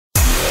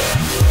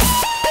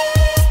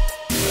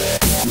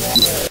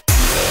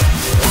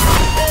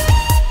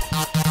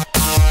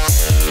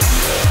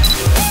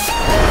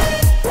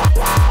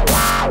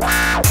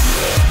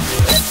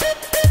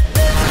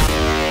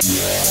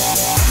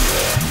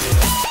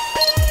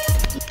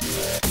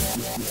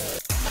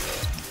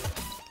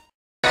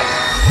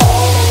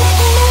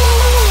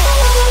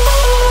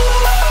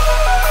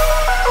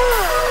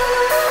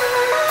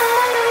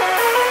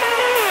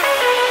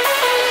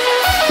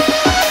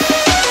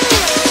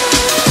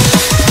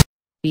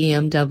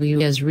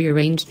BMW has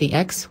rearranged the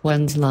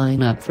X1's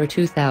lineup for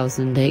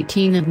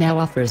 2018 and now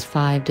offers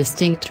 5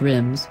 distinct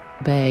trims: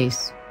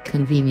 Base,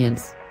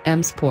 Convenience,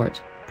 M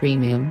Sport,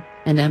 Premium,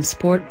 and M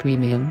Sport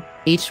Premium,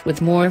 each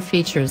with more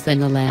features than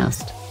the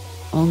last.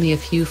 Only a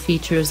few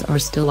features are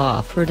still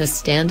offered as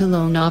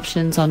standalone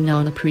options on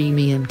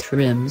non-premium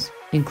trims,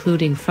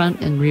 including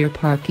front and rear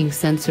parking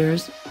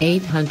sensors,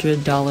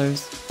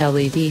 $800,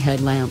 LED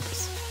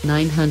headlamps,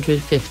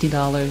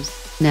 $950,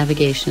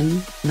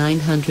 navigation,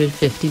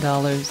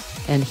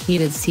 $950, and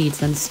heated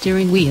seats and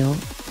steering wheel,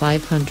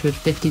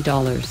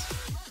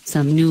 $550.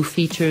 Some new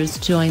features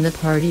join the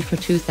party for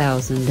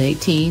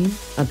 2018.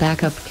 A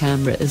backup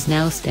camera is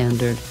now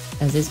standard,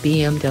 as is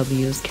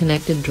BMW's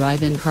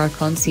ConnectedDrive in-car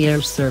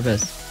concierge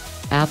service.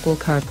 Apple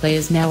CarPlay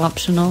is now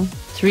optional,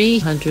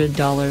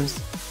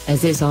 $300,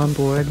 as is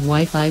onboard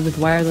Wi-Fi with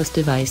wireless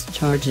device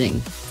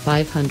charging,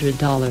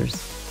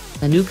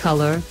 $500. A new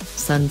color,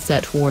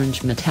 Sunset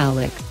Orange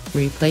Metallic,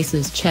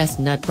 replaces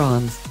Chestnut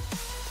Bronze.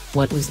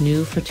 What was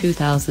new for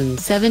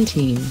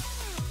 2017?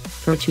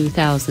 For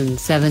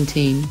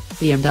 2017,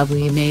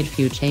 BMW made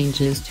few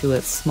changes to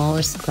its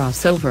smallest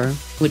crossover,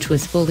 which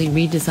was fully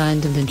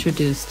redesigned and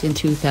introduced in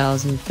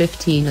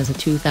 2015 as a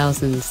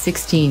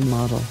 2016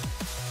 model.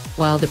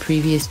 While the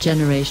previous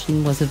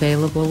generation was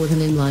available with an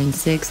inline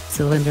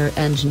 6-cylinder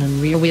engine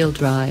and rear-wheel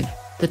drive,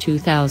 the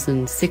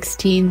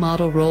 2016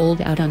 model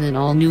rolled out on an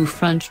all-new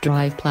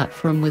front-drive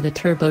platform with a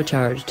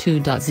turbocharged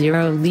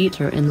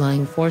 2.0-liter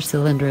inline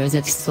 4-cylinder as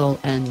its sole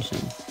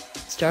engine.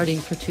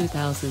 Starting for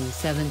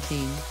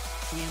 2017,